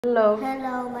Hello.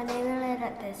 Hello, my name is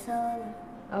Thái Sơn.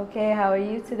 Okay, how are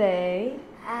you today?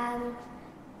 I'm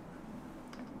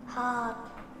hot.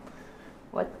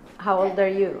 How old are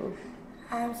you?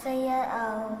 I'm 6 years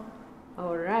old.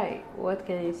 All right. What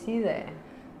can you see there?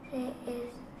 Here is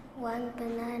one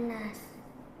banana.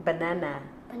 Banana.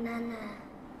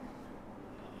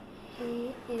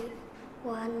 Here is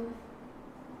one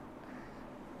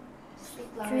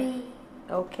tree.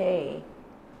 Okay.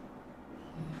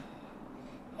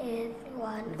 Is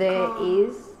one There car.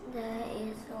 is. There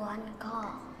is one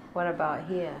car. What about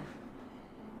here?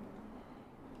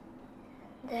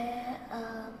 There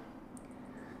are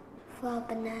 4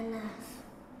 bananas.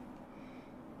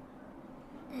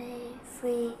 There are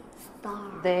 3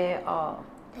 stars. There are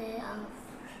There are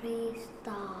 3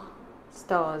 stars.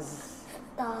 stars.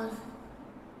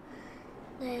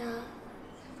 There are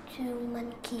 2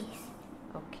 monkeys.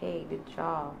 Okay, good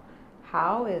job.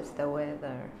 How is the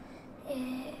weather?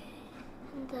 It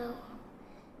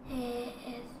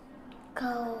is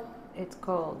cold. It's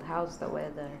cold. How's the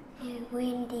weather? It's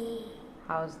windy.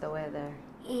 How's the weather?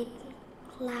 It's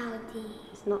cloudy.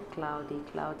 It's not cloudy.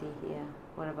 Cloudy here.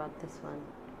 What about this one?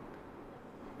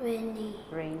 Rainy.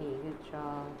 Rainy. Good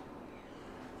job.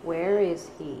 Where is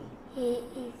he? He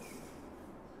is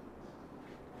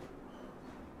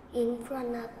in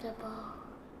front of the ball.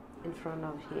 In front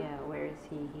of here. Where is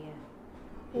he here?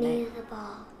 Near the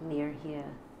ball. Near here.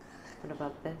 What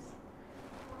about this?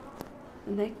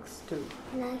 Next to.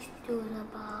 Next to the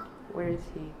ball. Where is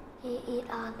he? He is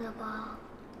on the ball.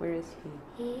 Where is he?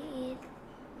 He is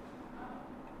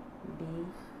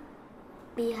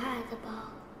behind the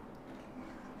ball.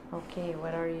 Okay,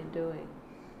 what are you doing?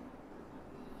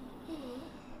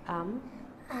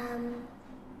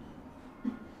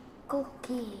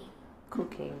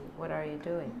 Cooking. What are you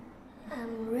doing?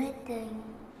 I'm reading.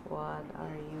 What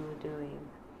are you doing?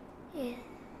 Yes.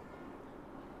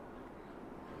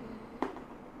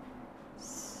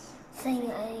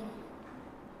 Singing.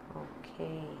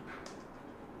 Okay.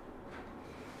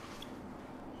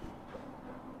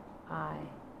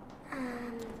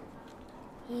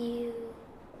 You,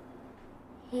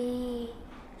 he,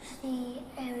 she,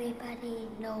 everybody,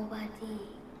 nobody.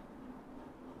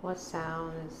 What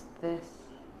sound is this?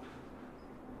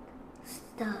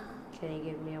 Star. Can you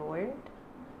give me a word?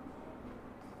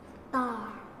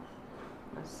 Star.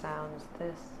 What sound is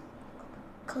this?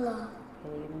 Cloud.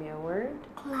 Can you give me a word?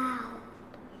 Cloud.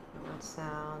 What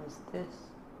sound is this?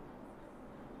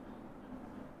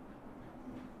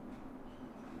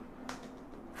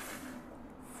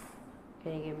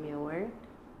 Can you give me a word?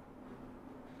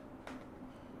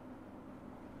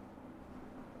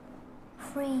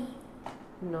 Free.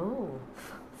 No.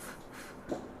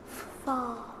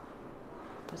 Fall.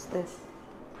 What's this?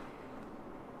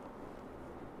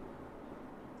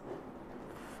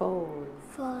 Phone.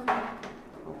 Phone.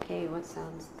 Okay, what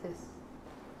sound is this?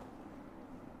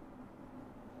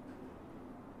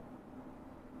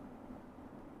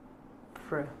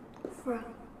 Fr.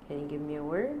 Can you give me a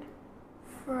word?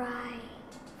 Fry.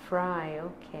 Fry,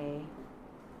 okay.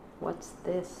 What's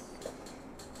this?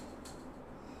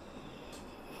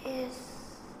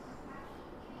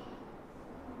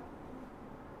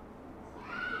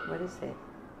 What is it?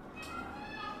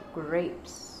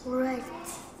 Grapes.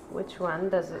 Which one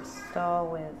does it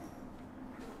start with?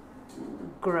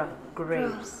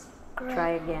 Grapes. Try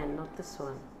again, not this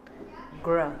one.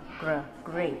 Grapes. No,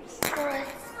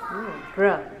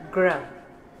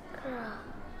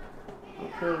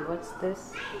 Okay, what's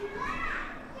this?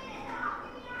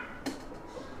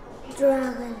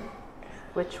 Dragon.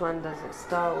 Which one does it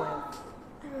start with?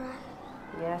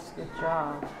 Yes, good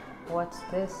job. What's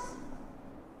this?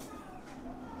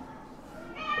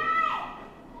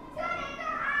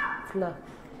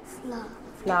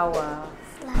 Flower.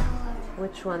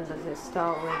 Which one does it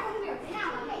start with?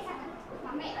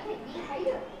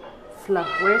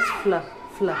 Where's Fla?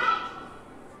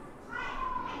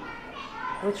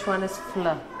 Which one is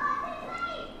Fla?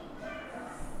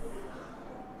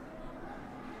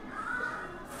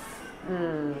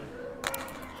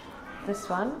 This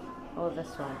one or this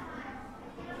one?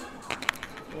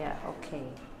 Yeah, okay.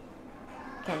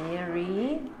 Can you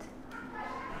read?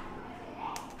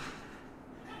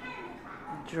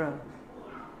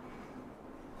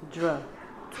 Dr.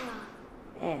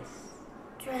 S.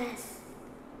 Dress.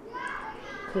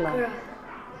 Clock.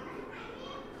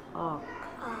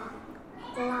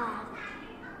 Clock.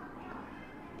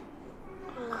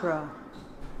 Cra.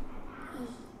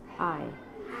 I.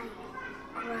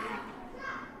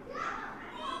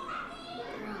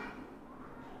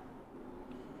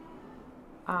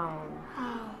 Owl.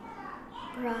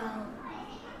 Brown.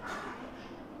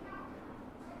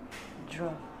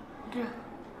 Dr. Dr.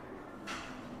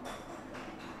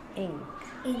 Ink.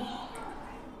 Ink.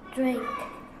 Drink.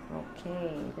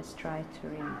 Okay, let's try to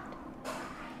read.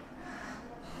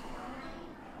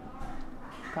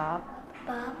 Cup.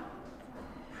 Pop.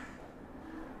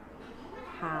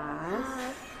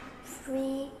 Has.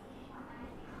 Three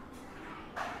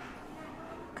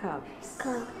Cups.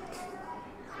 cups.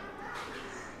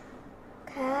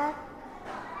 Cat.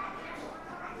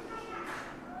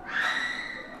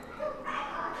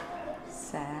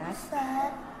 Sat.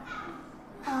 Sat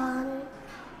on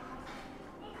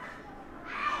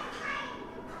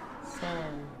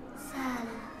Sand. sand.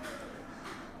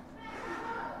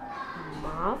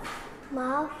 Muff.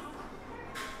 Muff.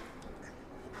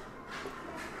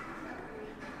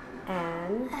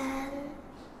 And And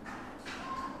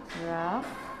rough.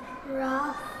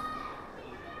 rough.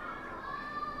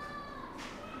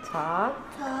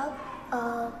 Top. Top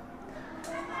of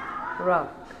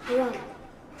Rock. rock.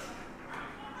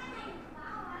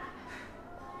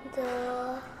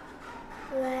 The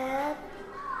red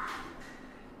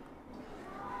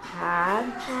Had.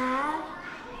 had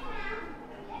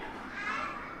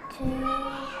to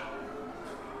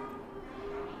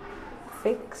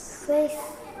Fix. fix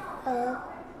a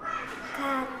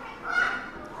cat.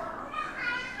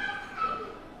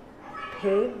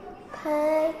 Pig.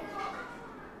 Pig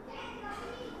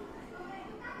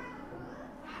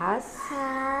Has.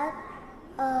 had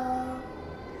a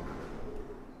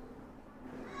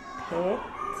Pet.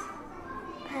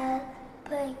 pet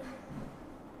pig.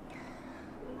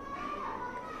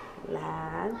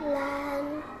 Lad.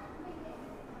 Lamb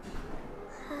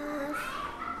has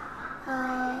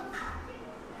a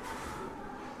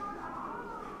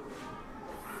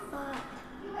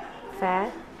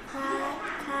Fat. fat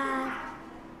cat.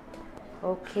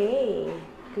 Okay,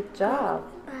 good job.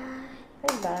 Bye.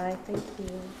 Bye bye. Thank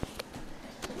you.